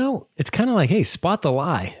it's kind of like, hey, spot the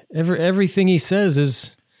lie. Everything he says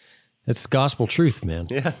it's gospel truth, man.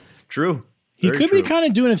 Yeah, true. He Very could true. be kind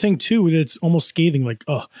of doing a thing too that's almost scathing, like,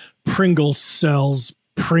 oh, Pringles sells.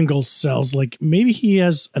 Like maybe he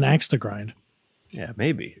has an axe to grind. Yeah,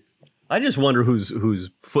 maybe. I just wonder who's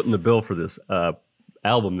footing the bill for this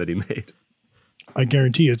album that he made. I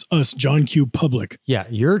guarantee it's us, John Q. Public. Yeah,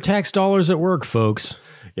 your tax dollars at work, folks.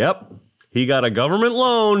 Yep. He got a government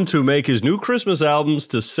loan to make his new Christmas albums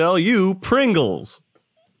to sell you Pringles.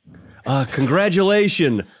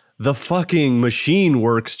 Congratulations. The fucking machine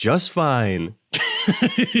works just fine.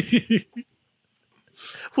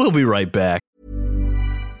 We'll be right back.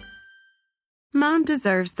 Mom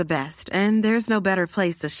deserves the best, and there's no better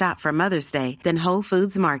place to shop for Mother's Day than Whole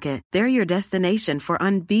Foods Market. They're your destination for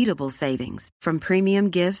unbeatable savings, from premium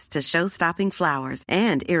gifts to show-stopping flowers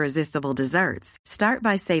and irresistible desserts. Start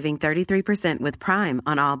by saving 33% with Prime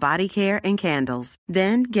on all body care and candles.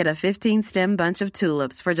 Then get a 15-stem bunch of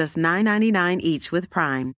tulips for just $9.99 each with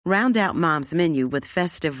Prime. Round out Mom's menu with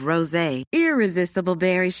festive rosé, irresistible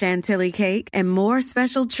berry chantilly cake, and more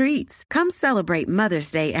special treats. Come celebrate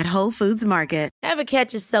Mother's Day at Whole Foods Market. Ever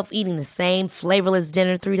catch yourself eating the same flavorless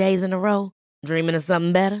dinner 3 days in a row? Dreaming of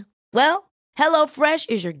something better? Well,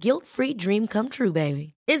 HelloFresh is your guilt-free dream come true,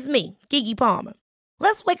 baby. It's me, Keke Palmer.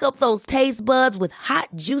 Let's wake up those taste buds with hot,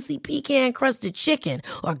 juicy pecan-crusted chicken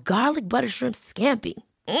or garlic butter shrimp scampi.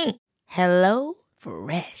 Hello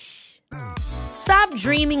Fresh. Stop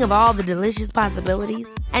dreaming of all the delicious possibilities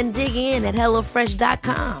and dig in at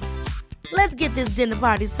HelloFresh.com. Let's get this dinner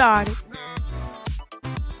party started.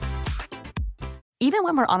 Even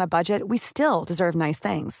when we're on a budget, we still deserve nice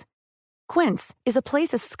things. Quince is a place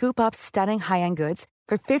to scoop up stunning high-end goods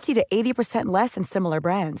for 50 to 80% less than similar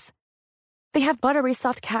brands. They have buttery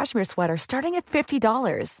soft cashmere sweaters starting at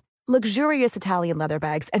 $50, luxurious Italian leather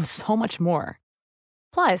bags, and so much more.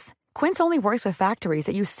 Plus, Quince only works with factories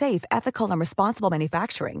that use safe, ethical, and responsible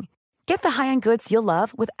manufacturing. Get the high-end goods you'll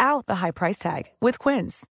love without the high price tag with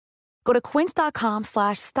Quince. Go to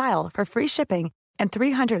quince.com/style for free shipping and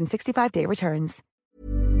 365-day returns.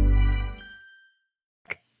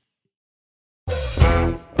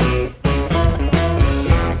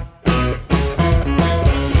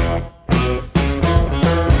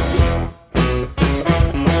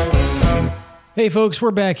 Hey, folks,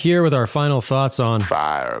 we're back here with our final thoughts on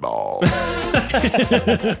Fireball.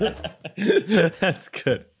 That's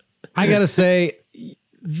good. I gotta say,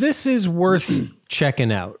 this is worth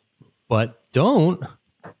checking out, but don't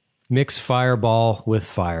mix Fireball with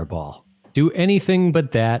Fireball. Do anything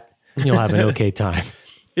but that, and you'll have an okay time.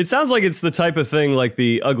 It sounds like it's the type of thing like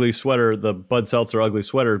the ugly sweater, the Bud Seltzer ugly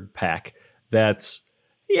sweater pack. That's,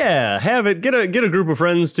 yeah, have it. Get a group of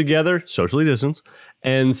friends together, socially distance,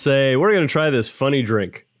 and say, we're going to try this funny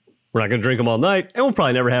drink. We're not going to drink them all night, and we'll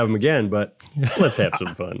probably never have them again, but let's have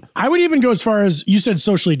some fun. I would even go as far as, you said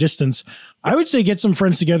socially distance. I would say get some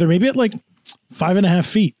friends together, maybe at like 5.5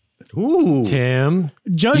 feet. Ooh. Tim,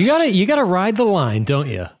 Just you gotta ride the line, don't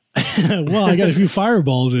you? well, I got a few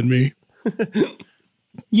fireballs in me.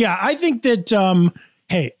 Yeah, I think that,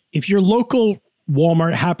 hey, if your local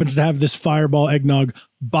Walmart happens to have this Fireball eggnog,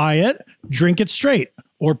 buy it, drink it straight,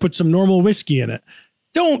 or put some normal whiskey in it.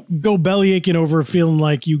 Don't go belly aching over feeling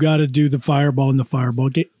like you got to do the Fireball and the Fireball.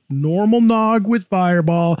 Get normal nog with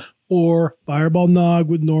Fireball or Fireball nog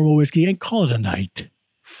with normal whiskey and call it a night.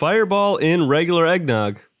 Fireball in regular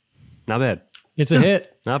eggnog. Not bad. It's a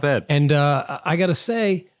hit. Not bad. And I gotta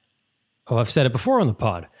say, I've said it before on the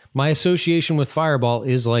pod, my association with Fireball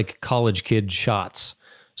is like college kid shots.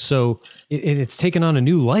 So it's taken on a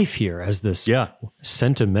new life here as this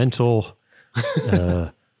sentimental,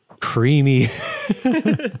 creamy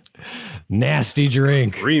Nasty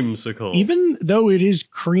drink. Creamsicle. Even though it is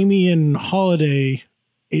creamy and holiday,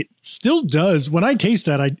 it still does. When I taste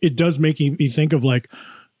that, it does make me think of like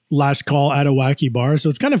Last Call at a Wacky Bar. So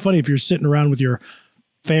it's kind of funny if you're sitting around with your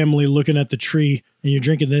family looking at the tree and you're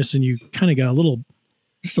drinking this and you kind of got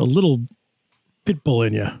just a little pit bull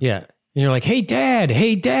in you. Yeah. And you're like, hey,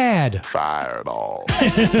 dad. Fireball.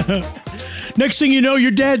 Next thing you know,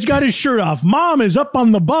 your dad's got his shirt off. Mom is up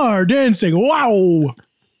on the bar dancing. Wow.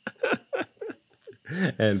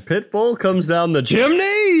 And Pitbull comes down the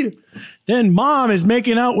chimney. Then mom is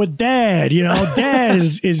making out with dad. You know, dad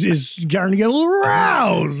is starting to get a little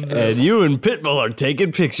aroused. And you and Pitbull are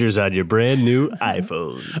taking pictures on your brand new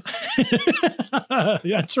iPhone.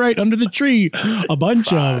 That's right. Under the tree, a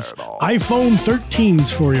bunch of iPhone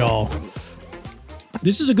 13s for y'all.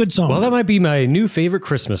 This is a good song. Well, that might be my new favorite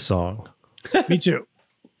Christmas song. Me too.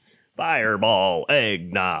 Fireball,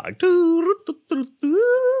 eggnog.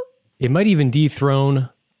 It might even dethrone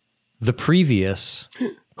the previous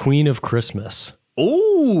Queen of Christmas.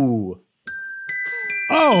 Ooh.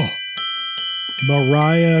 Oh,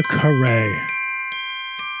 Mariah Carey.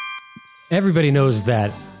 Everybody knows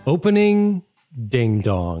that opening ding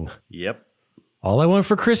dong. Yep. All I Want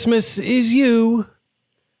for Christmas Is You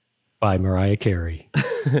by Mariah Carey.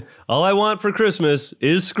 All I want for Christmas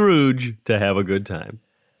is Scrooge to have a good time.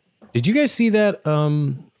 Did you guys see that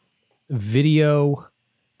video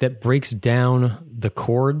that breaks down the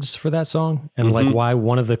chords for that song and like why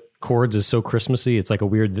one of the chords is so Christmassy? It's like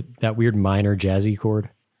that weird minor jazzy chord.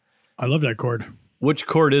 I love that chord. Which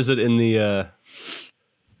chord is it in the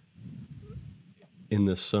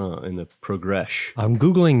song, in the progression? I'm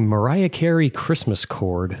Googling Mariah Carey Christmas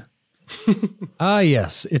chord.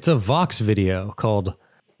 Yes. It's a Vox video called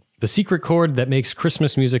The Secret Chord That Makes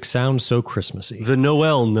Christmas Music Sound So Christmassy. The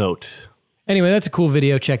Noel Note. Anyway, that's a cool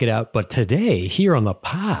video. Check it out. But today, here on the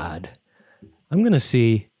pod, I'm going to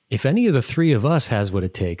see if any of the three of us has what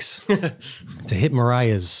it takes to hit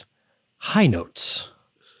Mariah's high notes.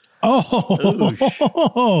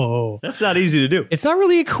 Oh, that's not easy to do. It's not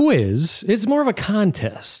really a quiz. It's more of a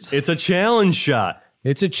contest. It's a challenge shot.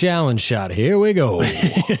 It's a challenge shot. Here we go.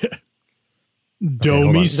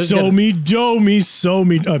 Do me, so me, do me, so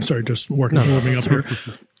me. I'm sorry, just warming up here.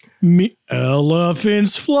 Me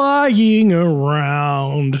elephants flying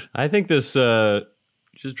around. I think this,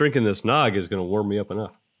 just drinking this nog is going to warm me up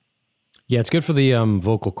enough. Yeah, it's good for the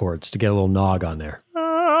vocal cords to get a little nog on there.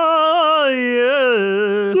 Oh,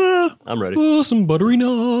 yeah. I'm ready. Oh, some buttery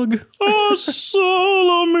nog. Oh,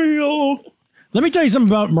 solo mio. Let me tell you something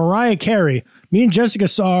about Mariah Carey. Me and Jessica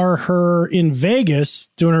saw her in Vegas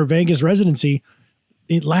doing her Vegas residency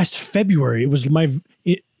last February. It was my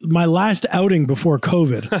last outing before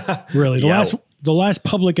COVID. Really, the last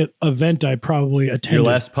public event I probably attended.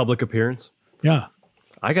 Your last public appearance? Yeah.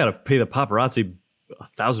 I got to pay the paparazzi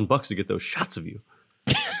 $1,000 to get those shots of you.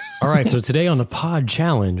 All right, so today on the Pod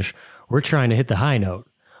Challenge, we're trying to hit the high note.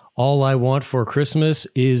 All I want for Christmas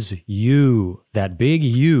is you. That big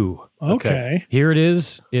you. Okay. Here it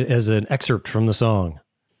is as an excerpt from the song.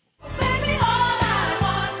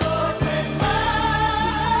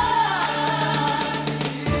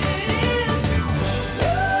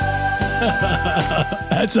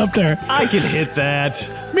 That's up there. I can hit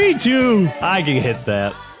that. Me too. I can hit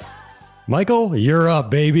that. Michael, you're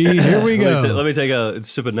up, baby. Here we go. Let me take a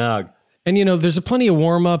sip of nog. And you know, there's plenty of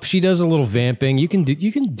warm up. She does a little vamping. You can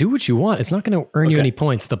do what you want. It's not going to earn you any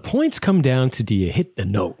points. The points come down to, do you hit the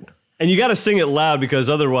note? And you got to sing it loud, because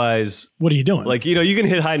otherwise, what are you doing? Like, you know, you can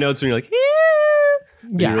hit high notes when you're like,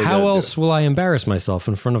 yeah. Really how else will I embarrass myself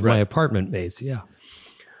in front of my apartment mates? Yeah.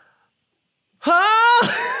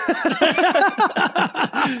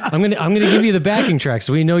 I'm gonna give you the backing track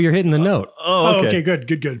so we know you're hitting the note. Oh, okay.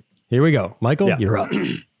 Good. Here we go. Michael, you're up.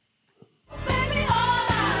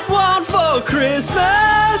 Want for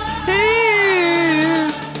Christmas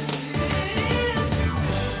is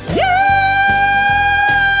yeah!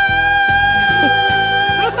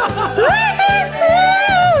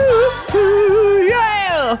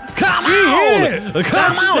 Come on!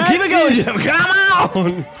 Come on! Keep it going, Jim! Come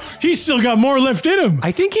on! He's still got more left in him.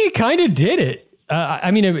 I think he kind of did it.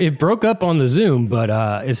 I mean, it broke up on the Zoom, but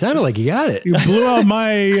it sounded like he got it. You blew out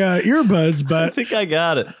my earbuds, but I think I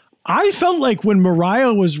got it. I felt like when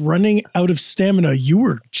Mariah was running out of stamina, you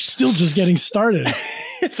were still just getting started.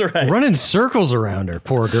 It's right. Running circles around her,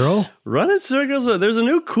 poor girl. Running circles. There's a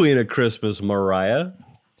new Queen of Christmas, Mariah.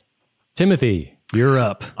 Timothy, you're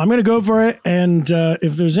up. I'm going to go for it. And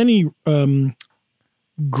if there's any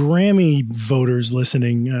Grammy voters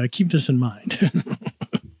listening, keep this in mind.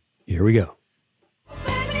 Here we go.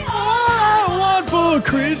 All I want for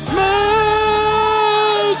Christmas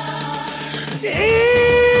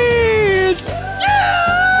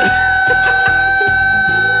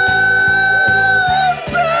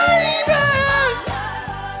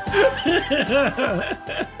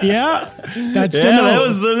Yeah, that's the Yeah, note. that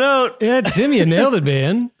was the note. Yeah, Tim, you nailed it,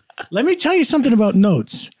 man. Let me tell you something about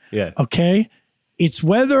notes. Yeah. Okay. It's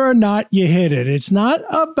whether or not you hit it. It's not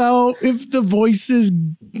about if the voice is,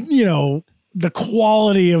 the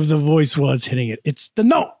quality of the voice while it's hitting it. It's the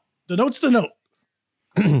note. The note's the note.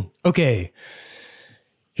 Okay.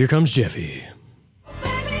 Here comes Jeffy.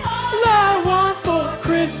 I want for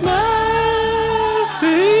Christmas.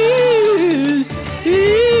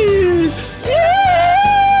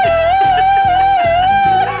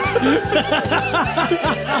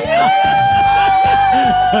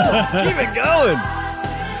 Keep it going.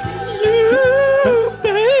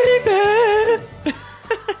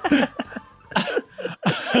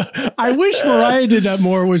 I wish Mariah did that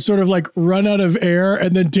more, was sort of like run out of air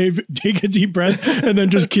and then take a deep breath and then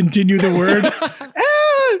just continue the word.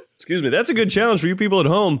 Excuse me. That's a good challenge for you people at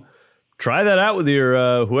home. Try that out with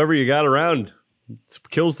your whoever you got around. It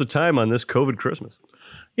kills the time on this COVID Christmas.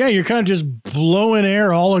 Yeah, you're kind of just blowing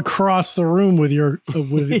air all across the room with your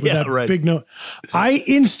with that right. big note. I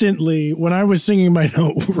instantly, when I was singing my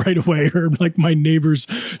note right away, heard like my neighbors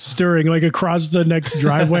stirring, like across the next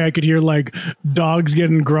driveway. I could hear like dogs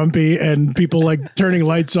getting grumpy and people like turning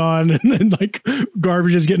lights on, and then like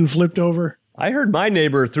garbage is getting flipped over. I heard my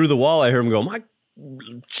neighbor through the wall. I heard him go, "My,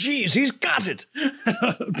 geez, he's got it."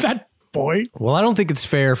 That boy. Well, I don't think it's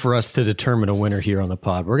fair for us to determine a winner here on the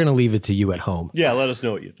pod. We're going to leave it to you at home. Yeah, let us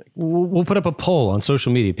know what you think. We'll put up a poll on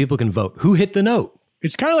social media. People can vote. Who hit the note?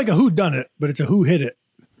 It's kind of like a who done it, but it's a who hit it.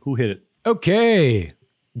 Who hit it? Okay.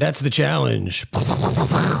 That's the challenge.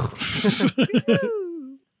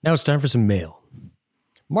 Now it's time for some mail.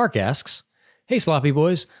 Mark asks, "Hey, Sloppy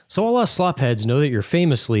Boys. So all us slopheads know that you're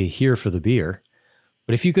famously here for the beer.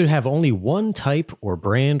 But if you could have only one type or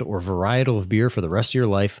brand or varietal of beer for the rest of your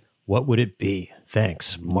life, what would it be?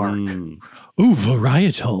 Thanks, Mark." Ooh,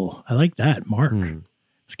 varietal. I like that, Mark.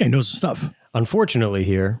 This guy knows the stuff. Unfortunately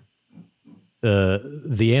here,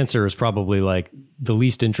 the answer is probably like the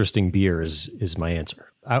least interesting beer is my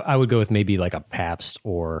answer. I would go with maybe like a Pabst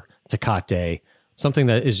or Tecate, something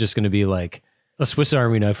that is just going to be like a Swiss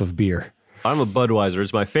Army knife of beer. I'm a Budweiser.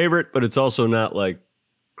 It's my favorite, but it's also not like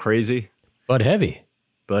crazy. But heavy.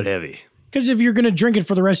 But heavy. Because if you're going to drink it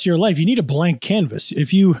for the rest of your life, you need a blank canvas.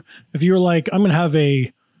 If you're like, I'm going to have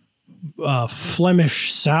a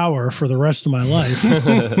Flemish sour for the rest of my life,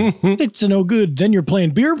 it's no good. Then you're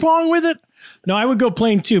playing beer pong with it. No, I would go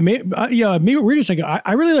plain too. Maybe wait a second.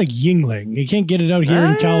 I really like Yingling. You can't get it out here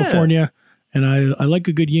in California, and I like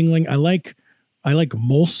a good Yingling. I like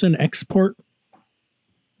Molson Export.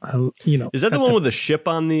 Is that the one with the ship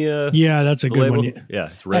on the? Yeah, that's a good label? one. Yeah,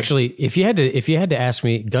 it's red. Actually, if you had to ask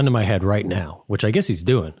me, gun to my head right now, which I guess he's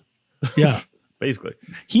doing. Yeah, basically.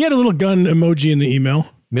 He had a little gun emoji in the email.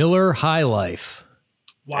 Miller High Life.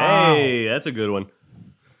 Wow, hey, that's a good one.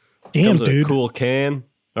 Damn, Comes dude, a cool can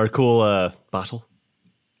or cool bottle.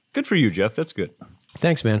 Good for you, Jeff. That's good.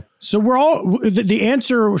 Thanks, man. So we're all the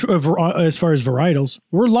answer as far as varietals.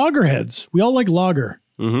 We're loggerheads. We all like lager.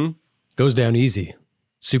 Mm-hmm. Goes down easy.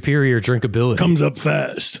 Superior drinkability. Comes up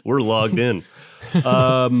fast. We're logged in.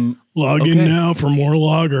 Log in now for more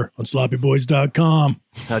lager on sloppyboys.com.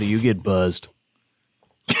 How do you get buzzed?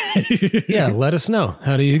 Yeah, let us know.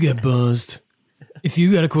 How do you get buzzed? If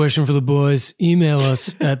you got a question for the boys, email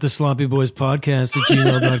us at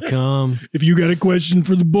thesloppyboyspodcast@gmail.com. If you got a question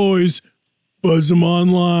for the boys, buzz them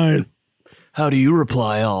online. How do you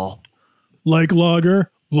reply all? Like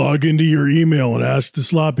lager, log into your email and ask the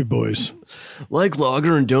Sloppy Boys. Like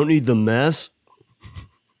lager and don't need the mess?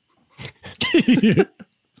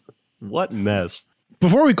 What mess?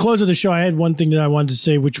 Before we close out the show, I had one thing that I wanted to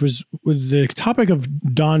say, which was with the topic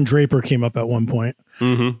of Don Draper came up at one point.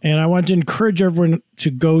 Mm-hmm. And I want to encourage everyone to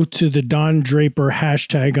go to the Don Draper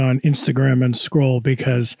hashtag on Instagram and scroll,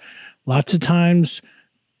 because lots of times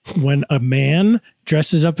when a man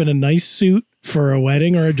dresses up in a nice suit for a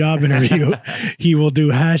wedding or a job interview, he will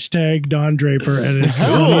do hashtag Don Draper. And it's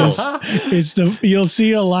the funniest. You'll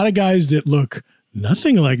see a lot of guys that look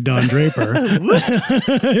nothing like Don Draper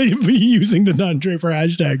using the Don Draper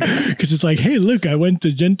hashtag, because it's like, hey, look, I went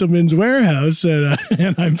to Gentleman's Warehouse and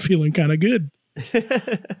I'm feeling kind of good.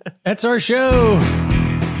 That's our show.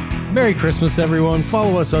 Merry Christmas, everyone.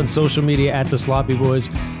 Follow us on social media at The Sloppy Boys,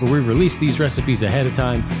 where we release these recipes ahead of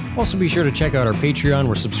time. Also, be sure to check out our Patreon,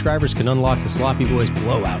 where subscribers can unlock The Sloppy Boys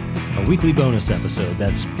Blowout, a weekly bonus episode.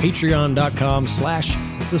 That's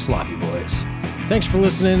patreon.com/The Sloppy Boys. Thanks for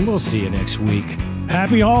listening. We'll see you next week.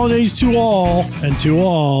 Happy holidays to all, and to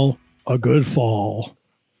all, a good fall.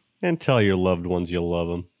 And tell your loved ones you love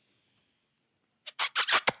them.